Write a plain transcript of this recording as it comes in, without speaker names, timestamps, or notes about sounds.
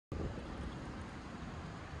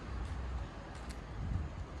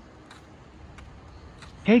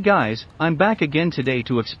Hey guys, I'm back again today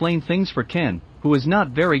to explain things for Ken, who is not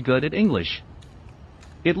very good at English.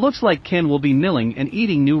 It looks like Ken will be milling and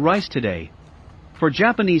eating new rice today. For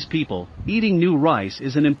Japanese people, eating new rice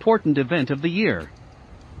is an important event of the year.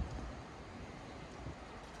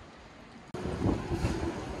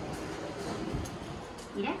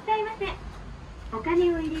 いらっしゃいませ。お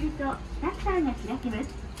金を入れるとシャッターが開きます。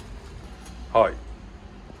はい。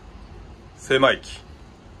精米機。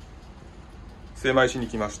精米しに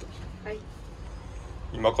来ました。はい。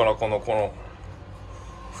今からこの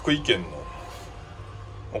福井県の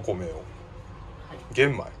お米を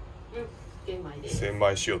玄米、玄米です。精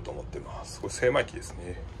米しようと思ってます。これ精米機です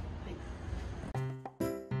ね。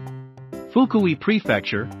Fukui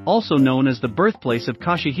Prefecture, also known as the birthplace of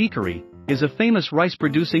kashihikari, is a famous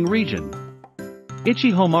rice-producing region.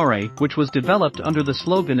 Ichihomare, which was developed under the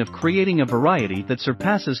slogan of creating a variety that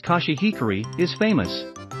surpasses kashihikari, is famous.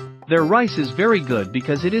 Their rice is very good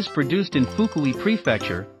because it is produced in Fukui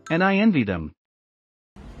Prefecture, and I envy them.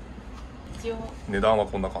 値段は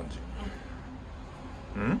こんな感じ。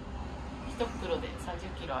うん？一袋で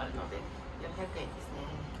30キロあるので400円ですね。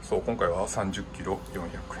そう、今回は30キロ400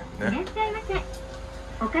円ね。いらっしゃいませ。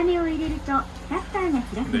お金を入れるとシャッターが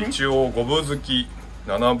開きで、ます。一応5分好き、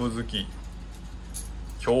7分好き、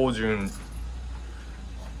標準。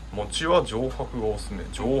餅は上白がおすすめ。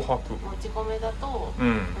上白。もち米だと、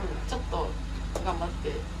ちょっと頑張っ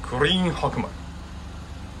て。クリーン白米。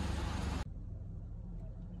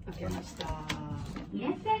開けました。いら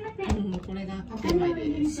っしゃいませ。これがお金を入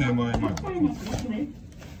れるとシャッターが開きます。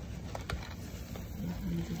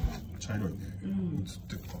茶色いね。映っ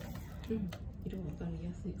てるかな。色わかり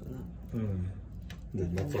やすいかな。で、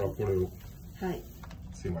今からこれを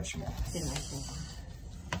精米します。精米します。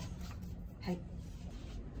はい。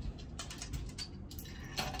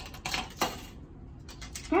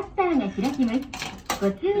シャッターが開きます。ご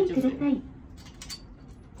注意ください。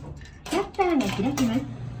シャッターが開きます。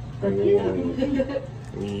ご注意ください。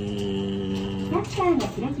シャッターが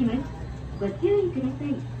開きます。ご注意ください。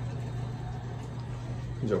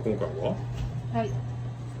じゃあ今回は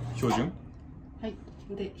標準？はい。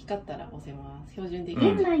で、光ったら押せます。標準でいい。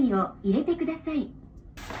玄米を入れてください。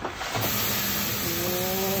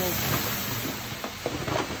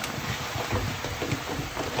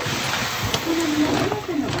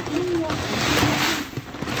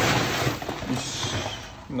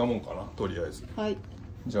こんなもんかな、とりあえず。はい。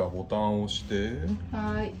じゃあボタンを押して。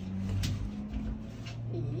はい。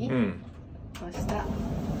いい？押した。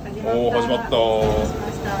おお、始まった。し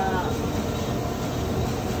ました。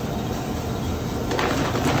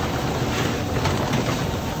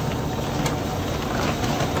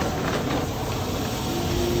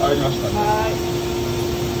入りましたね。はい。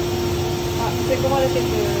あ、吸い込まれてく。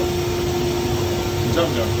じゃん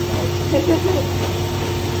じゃん吸い込まれてく。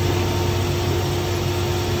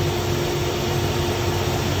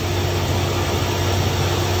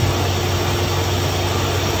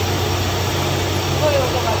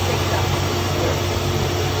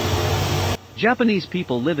Japanese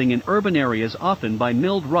people living in urban areas often buy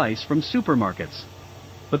milled rice from supermarkets.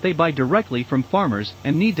 But they buy directly from farmers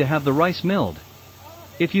and need to have the rice milled.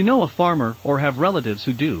 If you know a farmer or have relatives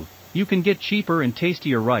who do, you can get cheaper and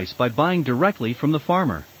tastier rice by buying directly from the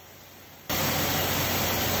farmer.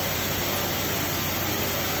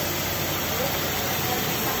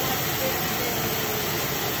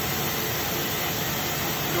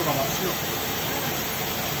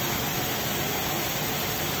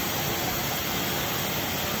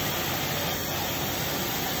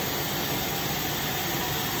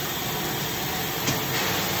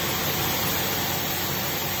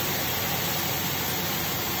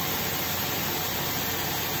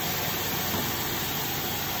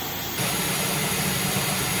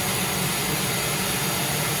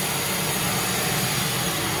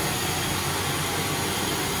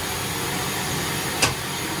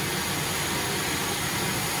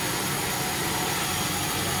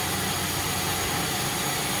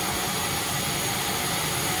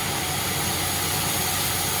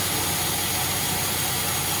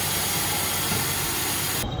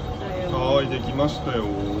はい、できましたよ。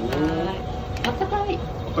あったかい。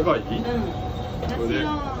あったかい？これで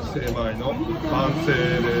精米の完成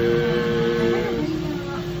で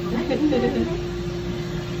す。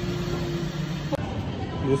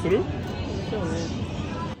どうする？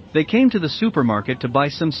 They came to the supermarket to buy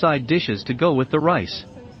some side dishes to go with the rice.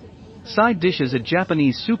 Side dishes at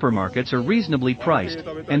Japanese supermarkets are reasonably priced,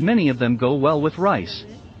 and many of them go well with rice.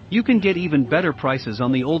 You can get even better prices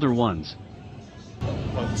on the older ones.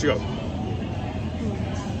 あ、違う。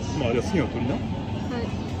まあ、じゃあ好きなの取りな。はい。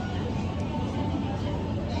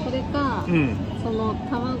これか。その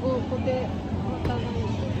卵ポテわかんない。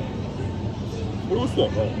これ美味しそう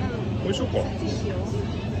だな。美味しようか。そっちしよ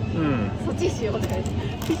う。うん。そっちしようって。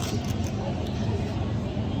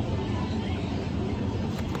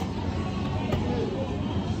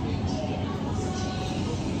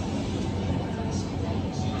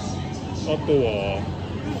あとは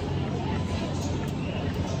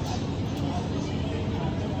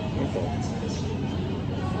なんか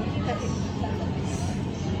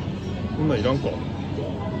こんなんいらんか。あ、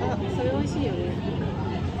それ美味しいよね。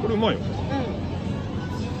これうまいよ。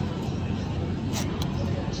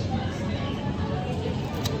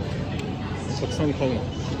たくさん買うな。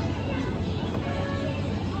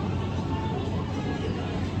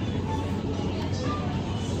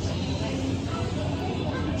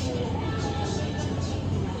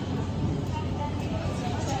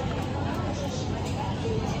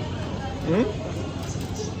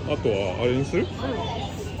あとはあれにする？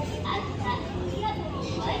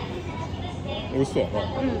美味しそうだな。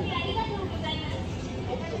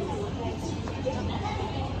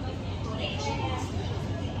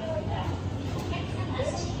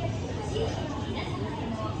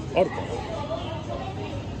あるか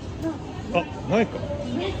な？あ、ないか。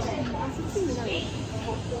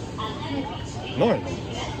ない。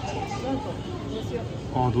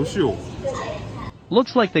あ、どうしよう。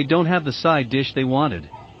Looks like they don't have the side dish they wanted.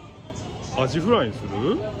 アジフライにする？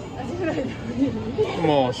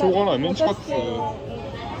まあしょうがない。メンチカツ。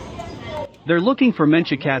 They're looking for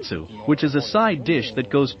menchikatsu, which is a side dish that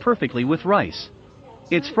goes perfectly with rice.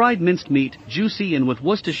 It's fried minced meat, juicy and with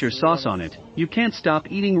Worcestershire sauce on it. You can't stop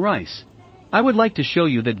eating rice. I would like to show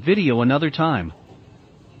you that video another time.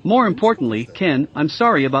 More importantly, Ken, I'm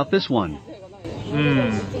sorry about this one.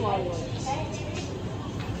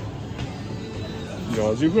 じゃ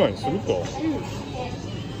あアジフライにするか。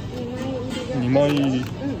2枚入り。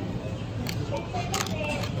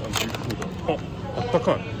あ、あった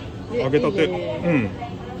かい。揚げたて。うん。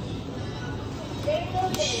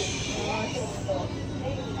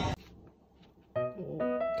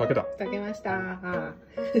炊けた。炊けました。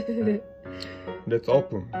レッツオー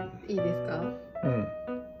プン。いいですか？うん。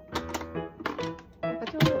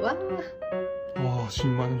わああ、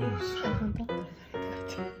新米の匂いする。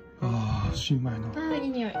ああ、新米の。ああ、いい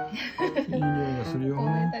匂い。いい匂いがするよ。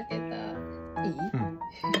炊けた。いい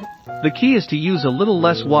？The key is to use a little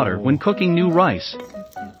less water when cooking new rice.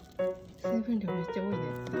 水分量めっちゃ多いね。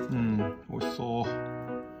うん、美味しそう。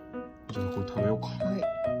じゃあこれ食べようか。はい。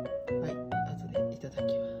はい、後でいただ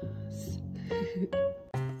きます。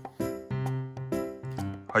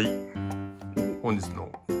はい。本日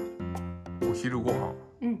のお昼ご飯。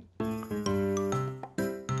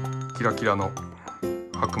キラキラの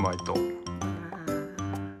白米と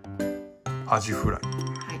アジフライ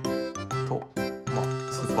と、まあ、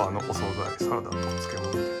スーパーのお惣菜、サラダと漬物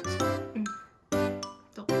みたいですね。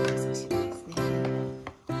と、お味噌汁ですね。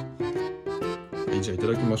はい、じゃあいた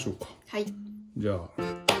だきましょうか。はい。じゃあ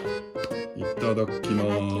いただき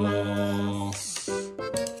ます。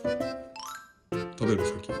食べる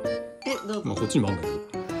先。どうぞ。まあこっちにもあるんだけ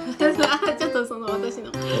ど。あ、ちょっとその私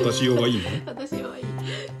の。私用がいいの？私用はいい。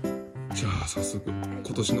じゃあ早速今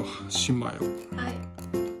年の新米を。はい。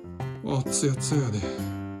あ、ツヤツヤでキ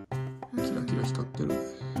ラキラ光ってる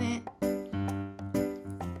ね。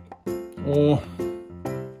おー、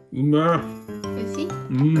うめえ。美味しい？う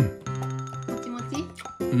ん。もちもち？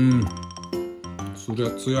うん。ツ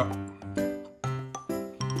ヤツヤ。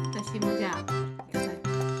私もじゃあいただき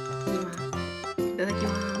ます。いただきま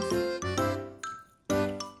す。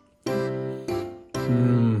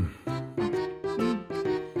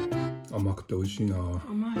甘くて美味しいな。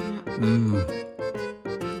甘いね。うん。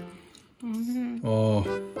あ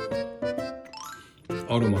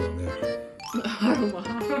あ、アロマだね。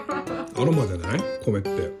アロマじゃない？米って。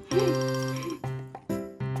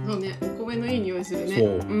そうね、お米のいい匂いするね。そ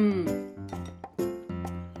う。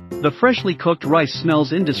The freshly cooked rice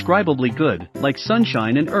smells indescribably good, like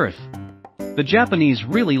sunshine and earth. The Japanese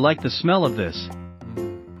really like the smell of this.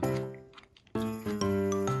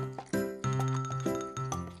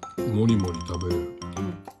 もりもり食べる。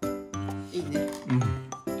いいね。お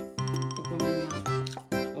米や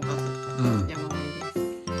おかず、山盛りです。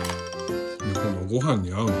で、今度ご飯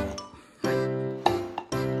に合うのは、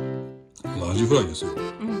このアジフライですよ。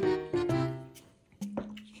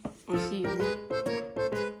美味しいよね。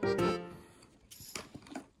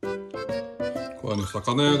これはね、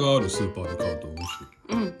魚屋があるスーパーで買うと美味し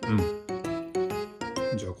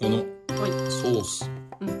い。じゃあこのソース。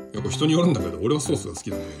いや、これ人によるんだけど、俺はソースが好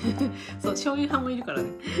きなんだよね。そう、醤油派もいるから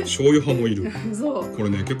ね。醤油派もいる。そう。これ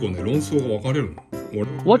ね、結構ね、論争が分かれるの。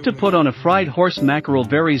What to put on a fried horse mackerel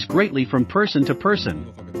varies greatly from person to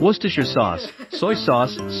person. Worcestershire sauce, soy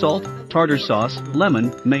sauce, salt, tartar sauce,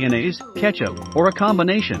 lemon, mayonnaise, ketchup, or a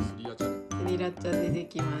combination. スリラチャ出て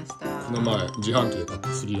きました。この前自販機で買った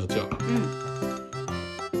スリラチャ。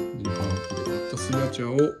自販機で買ったスリラチャ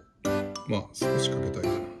をまあ少しかけたいか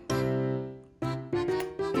な。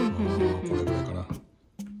これぐらいかな。なる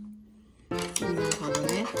ほど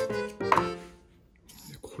ね。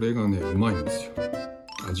これがねうまいんですよ。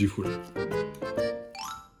アジフライ。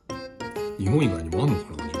日本以外にもあんのか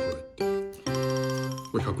な、アジフライって。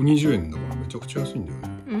これ120円だからめちゃくちゃ安いんだよね。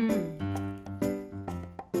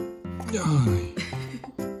いやー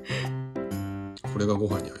これがご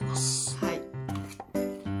飯に合います。はい。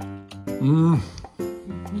プ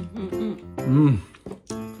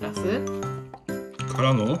ラスか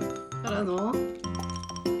らの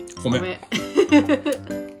米。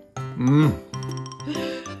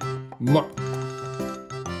うまっ。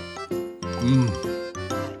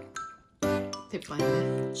鉄板よ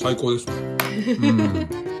ね。最高ですね。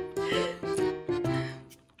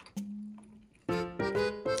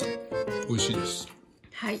美味しいです。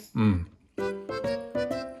はい。ま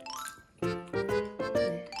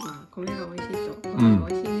あ米が美味しいと、美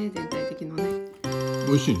味しいね、全体的のね。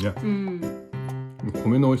美味しいね。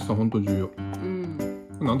米の美味しさ本当重要。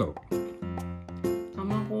なんだろう。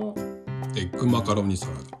卵。エッグマカロニサ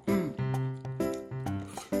ラダ。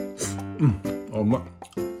あ、うまい。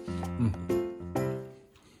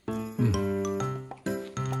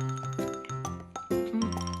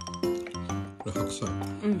これ白菜。こ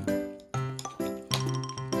れ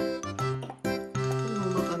も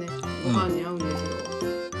またね、ご飯に合うんですよ。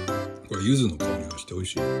これ柚子の香りがして美味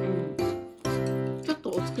しい。ちょっと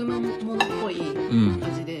お漬物っぽい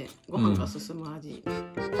味で、ご飯が進む味。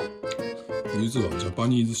柚子はジャパ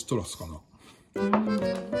ニーズシトラスかな。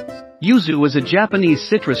Yuzu is a Japanese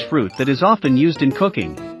citrus fruit that is often used in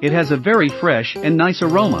cooking. It has a very fresh and nice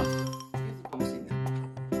aroma.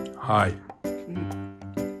 はい。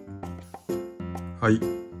はい。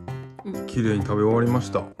綺麗に食べ終わりまし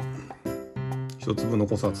た。一粒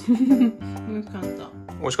残さず。美味しかった。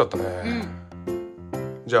美味しかったね。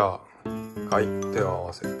じゃあ、はい、手を合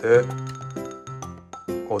わせて。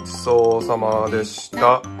ごちそうさまでし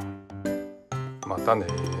た。またね。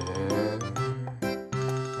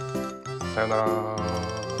さよなら。